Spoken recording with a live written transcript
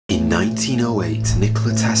1908,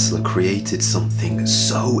 Nikola Tesla created something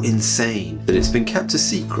so insane that it's been kept a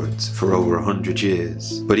secret for over 100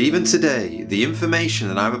 years. But even today, the information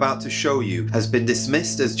that I'm about to show you has been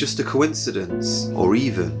dismissed as just a coincidence, or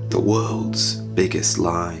even the world's biggest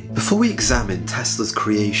lie. Before we examine Tesla's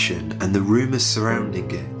creation and the rumours surrounding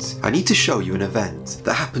it, I need to show you an event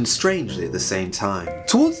that happened strangely at the same time.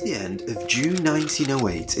 Towards the end of June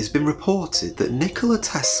 1908, it's been reported that Nikola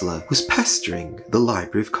Tesla was pestering the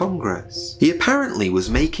Library of Congress. He apparently was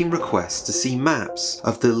making requests to see maps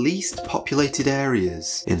of the least populated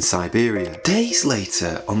areas in Siberia. Days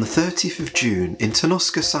later, on the 30th of June, in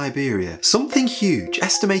Tunuska, Siberia, something huge,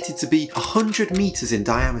 estimated to be 100 meters in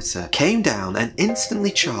diameter, came down and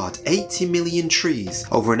instantly charred 80 million trees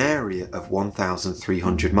over an area of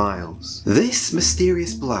 1,300 miles. This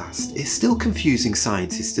mysterious blast is still confusing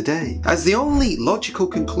scientists today, as the only logical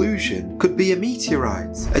conclusion could be a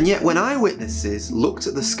meteorite, and yet when eyewitnesses looked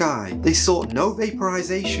at the sky, they saw no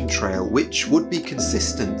vaporization trail which would be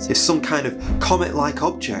consistent if some kind of comet-like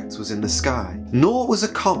object was in the sky. Nor was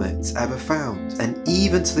a comet ever found, and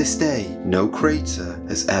even to this day, no crater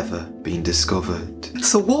has ever been discovered.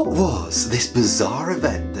 So what was this bizarre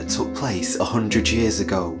event that took place 100 years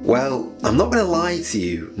ago? Well, I'm not going to lie to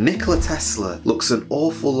you, Nikola Tesla looks an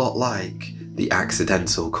awful lot like the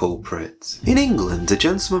accidental culprit. In England, a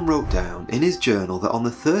gentleman wrote down in his journal that on the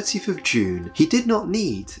 30th of June, he did not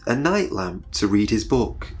need a night lamp to read his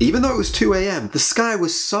book. Even though it was 2 AM, the sky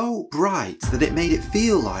was so bright that it made it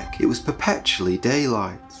feel like it was perpetually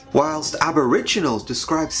daylight. Whilst Aboriginals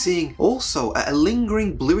described seeing also a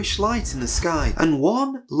lingering bluish light in the sky, and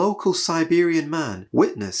one local Siberian man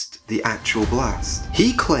witnessed the actual blast.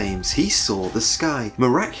 He claims he saw the sky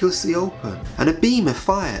miraculously open and a beam of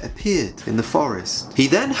fire appeared in the forest. He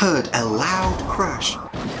then heard a loud crash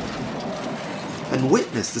and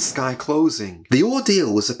witnessed the sky closing. The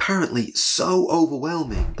ordeal was apparently so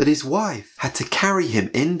overwhelming that his wife had to carry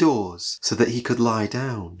him indoors so that he could lie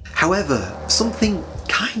down. However, something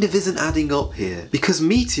kind of isn't adding up here, because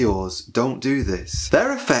meteors don't do this.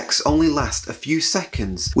 Their effects only last a few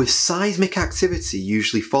seconds, with seismic activity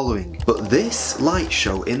usually following. But this light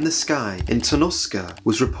show in the sky in Tunuska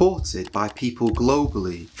was reported by people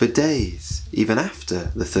globally for days, even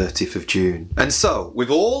after the 30th of June. And so, with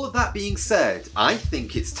all of that being said, I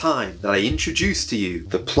think it's time that I introduce to you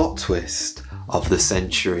the plot twist of the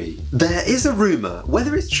century. There is a rumour,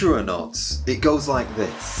 whether it's true or not, it goes like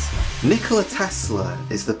this. Nikola Tesla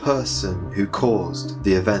is the person who caused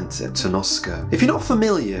the event at Tunuska. If you're not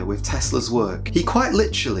familiar with Tesla's work, he quite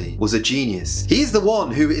literally was a genius. He is the one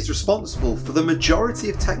who is responsible for the majority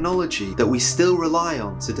of technology that we still rely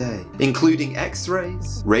on today, including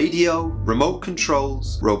X-rays, radio, remote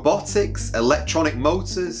controls, robotics, electronic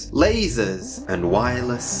motors, lasers, and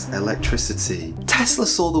wireless electricity. Tesla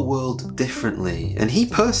saw the world differently, and he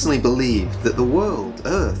personally believed that the world,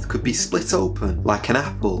 Earth, could be split open like an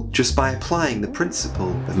apple just by applying the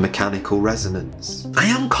principle of mechanical resonance. I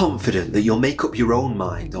am confident that you'll make up your own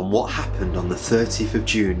mind on what happened on the 30th of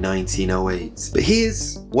June 1908, but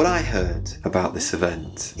here's what I heard about this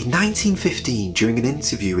event. In 1915, during an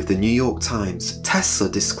interview with the New York Times, Tesla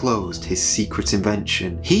disclosed his secret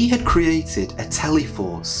invention. He had created a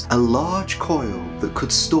teleforce, a large coil that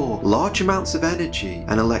could store large amounts of energy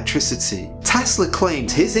and electricity. Tesla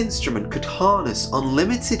claimed his instrument could harness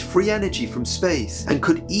unlimited free energy from space and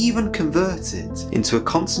could even convert it into a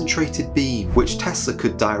concentrated beam which Tesla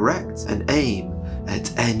could direct and aim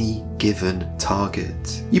at any given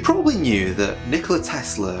target. You probably knew that Nikola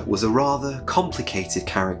Tesla was a rather complicated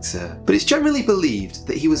character, but it's generally believed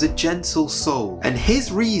that he was a gentle soul, and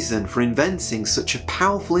his reason for inventing such a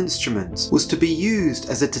powerful instrument was to be used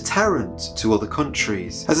as a deterrent to other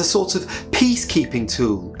countries, as a sort of peacekeeping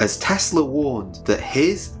tool, as Tesla warned that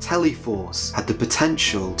his teleforce had the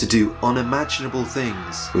potential to do unimaginable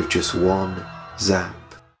things with just one zap.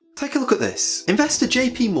 Take a look at this. Investor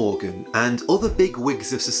JP Morgan and other big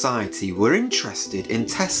wigs of society were interested in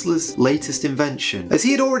Tesla's latest invention, as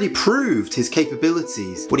he had already proved his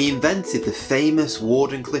capabilities when he invented the famous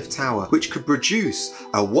Wardenclyffe Tower, which could produce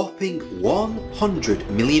a whopping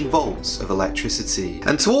 100 million volts of electricity.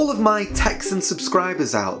 And to all of my Texan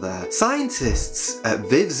subscribers out there, scientists at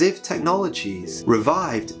VivZiv Technologies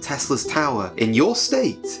revived Tesla's tower in your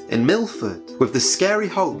state, in Milford, with the scary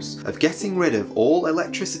hopes of getting rid of all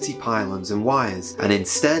electricity pylons and wires, and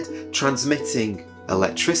instead transmitting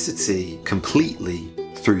electricity completely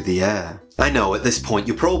through the air. I know at this point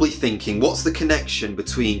you're probably thinking, what's the connection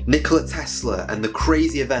between Nikola Tesla and the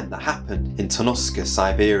crazy event that happened in Tunuska,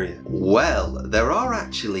 Siberia? Well, there are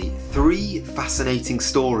actually 3 fascinating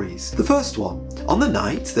stories. The first one, on the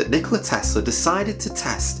night that Nikola Tesla decided to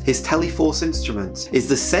test his teleforce instruments, is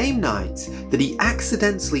the same night that he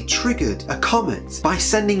accidentally triggered a comet by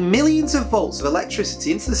sending millions of volts of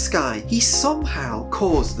electricity into the sky. He somehow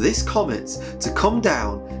caused this comet to come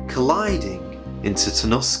down, colliding into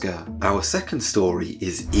Tunuska. Our second story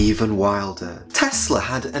is even wilder. Tesla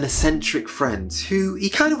had an eccentric friend who he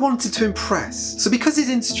kind of wanted to impress. So because his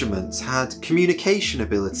instruments had communication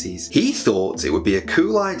abilities, he thought it would be a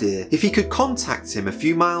cool idea if he could contact him a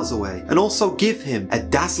few miles away and also give him a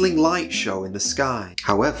dazzling light show in the sky.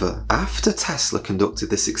 However, after Tesla conducted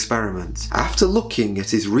this experiment, after looking at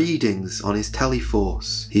his readings on his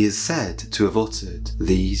teleforce, he is said to have uttered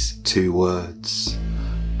these 2 words: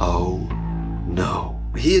 "Oh no."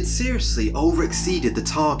 He had seriously overexceeded the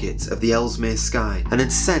target of the Ellesmere sky and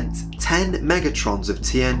had sent 10 megatrons of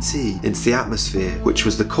TNT into the atmosphere, which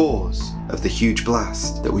was the cause of the huge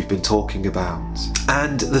blast that we've been talking about.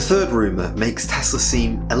 And the third rumour makes Tesla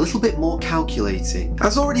seem a little bit more calculating.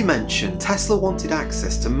 As already mentioned, Tesla wanted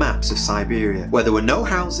access to maps of Siberia, where there were no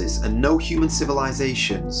houses and no human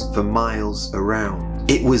civilizations for miles around.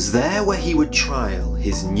 It was there where he would trial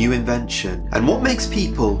his new invention. And what makes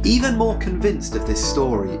people even more convinced of this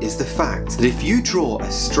story is the fact that if you draw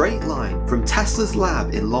a straight line from Tesla's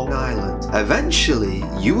lab in Long Island, eventually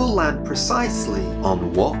you will land precisely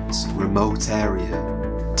on what remote area?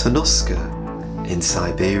 Tunuska in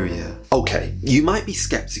Siberia. Okay, you might be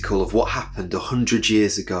skeptical of what happened 100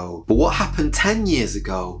 years ago, but what happened 10 years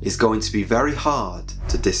ago is going to be very hard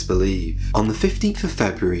to disbelieve. On the 15th of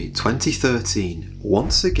February 2013,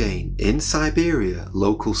 once again in Siberia,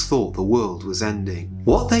 locals thought the world was ending.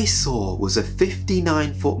 What they saw was a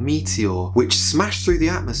 59-foot meteor which smashed through the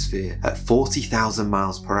atmosphere at 40,000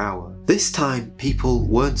 miles per hour. This time, people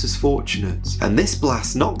weren't as fortunate, and this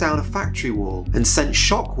blast knocked down a factory wall and sent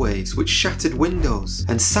shockwaves which shattered windows,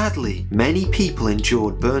 and sadly, many people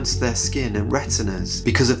endured burns to their skin and retinas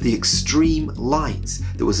because of the extreme light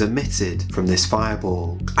that was emitted from this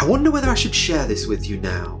fireball. I wonder whether I should share this with you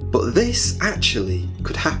now, but this actually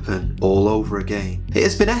could happen all over again. It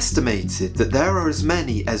has been estimated that there are as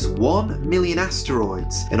many as 1 million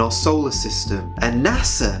asteroids in our solar system, and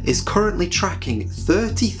NASA is currently tracking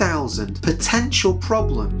 30,000 potential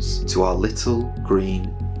problems to our little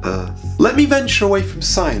green Earth. Let me venture away from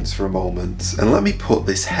science for a moment and let me put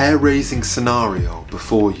this hair-raising scenario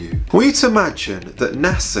before you. I want you to imagine that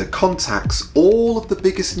NASA contacts all of the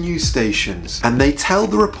biggest news stations and they tell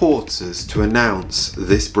the reporters to announce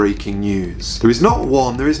this breaking news. There is not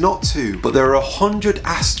 1, there is not 2, but there are 100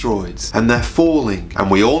 asteroids and they're falling and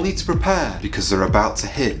we all need to prepare because they're about to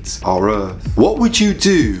hit our Earth. What would you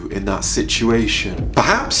do in that situation?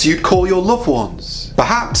 Perhaps you'd call your loved ones.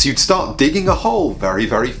 Perhaps you'd start digging a hole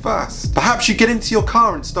very fast. Perhaps you get into your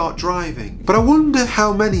car and start driving. But I wonder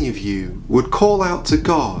how many of you would call out to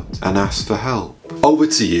God and ask for help. Over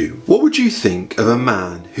to you. What would you think of a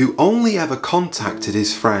man who only ever contacted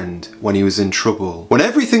his friend when he was in trouble? When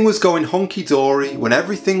everything was going hunky-dory, when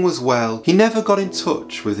everything was well, he never got in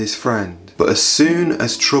touch with his friend. But as soon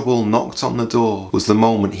as trouble knocked on the door was the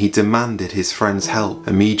moment he demanded his friend's help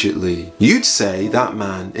immediately. You'd say that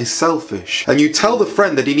man is selfish, and you tell the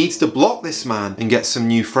friend that he needs to block this man and get some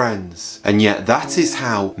new friends. And yet that is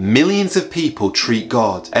how millions of people treat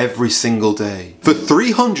God every single day. For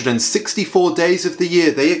 364 days of the year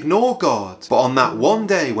they ignore God, but on that one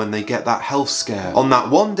day when they get that health scare, on that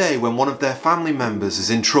one day when one of their family members is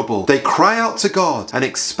in trouble, they cry out to God and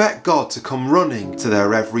expect God to come running to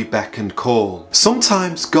their every beck and call.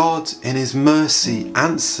 Sometimes God in his mercy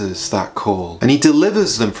answers that call and he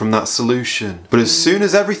delivers them from that solution. But as soon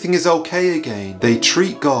as everything is okay again, they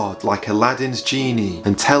treat God like Aladdin's genie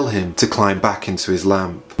and tell him to climb back into his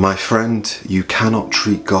lamp. My friend, you cannot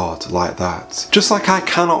treat God like that. Just like I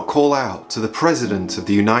cannot call out to the President of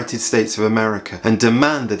the United States of America and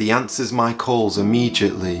demand that he answers my calls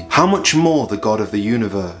immediately, how much more the God of the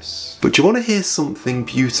universe? But do you want to hear something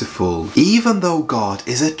beautiful? Even though God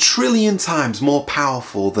is 1 trillion times more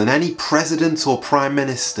powerful than any president or prime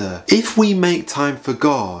minister, if we make time for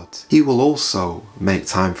God, he will also make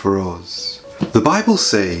time for us. The Bible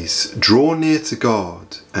says, draw near to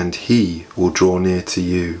God and he will draw near to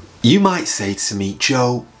you. You might say to me,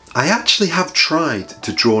 Joe, I actually have tried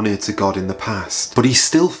to draw near to God in the past, but he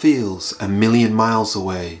still feels 1 million miles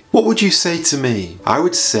away. What would you say to me? I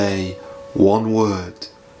would say one word: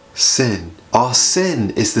 Sin. Our sin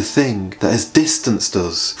is the thing that has distanced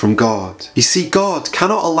us from God. You see, God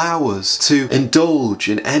cannot allow us to indulge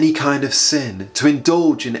in any kind of sin, to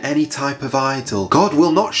indulge in any type of idol. God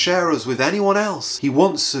will not share us with anyone else. He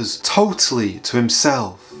wants us totally to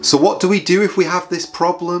himself. So what do we do if we have this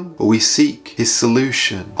problem? Well, we seek his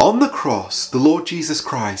solution. On the cross, the Lord Jesus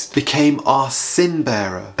Christ became our sin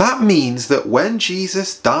bearer. That means that when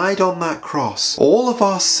Jesus died on that cross, all of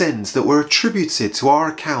our sins that were attributed to our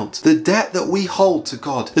account, the debt that we hold to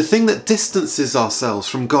God, the thing that distances ourselves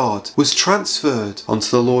from God, was transferred onto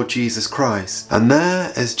the Lord Jesus Christ. And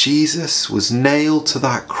there, as Jesus was nailed to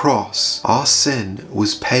that cross, our sin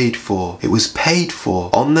was paid for. It was paid for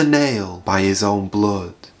on the nail by his own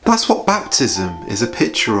blood. That's what baptism is a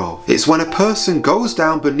picture of. It's when a person goes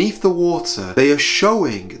down beneath the water, they are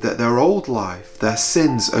showing that their old life, their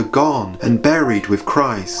sins are gone and buried with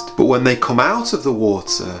Christ. But when they come out of the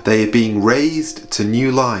water, they are being raised to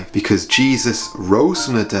new life because Jesus rose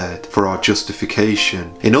from the dead for our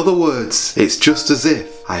justification. In other words, it's just as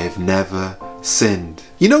if I have never sinned.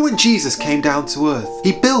 You know, when Jesus came down to earth,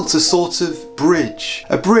 he built a sort of bridge,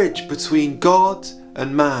 a bridge between God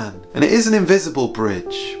and man. And it is an invisible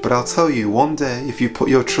bridge, but I'll tell you, one day, if you put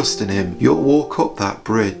your trust in him, you'll walk up that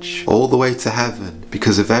bridge all the way to heaven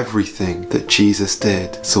because of everything that Jesus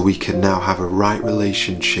did, so we can now have a right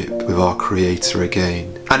relationship with our Creator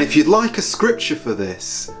again. And if you'd like a scripture for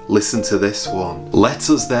this, listen to this one. Let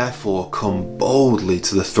us therefore come boldly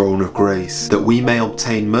to the throne of grace, that we may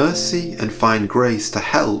obtain mercy and find grace to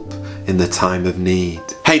help in the time of need.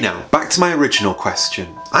 Hey now, back to my original question.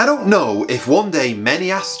 I don't know if one day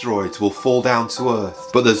many asteroids will fall down to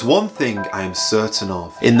Earth, but there's one thing I am certain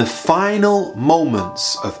of. In the final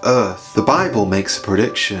moments of Earth, the Bible makes a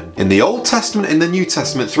prediction. In the Old Testament, in the New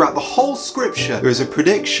Testament, throughout the whole scripture, there is a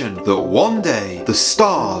prediction that one day the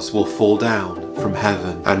stars will fall down from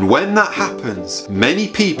heaven. And when that happens, many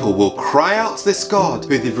people will cry out to this God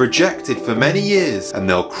who they've rejected for many years, and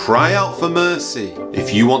they'll cry out for mercy.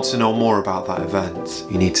 If you want to know more about that event,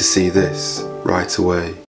 you need to see this right away.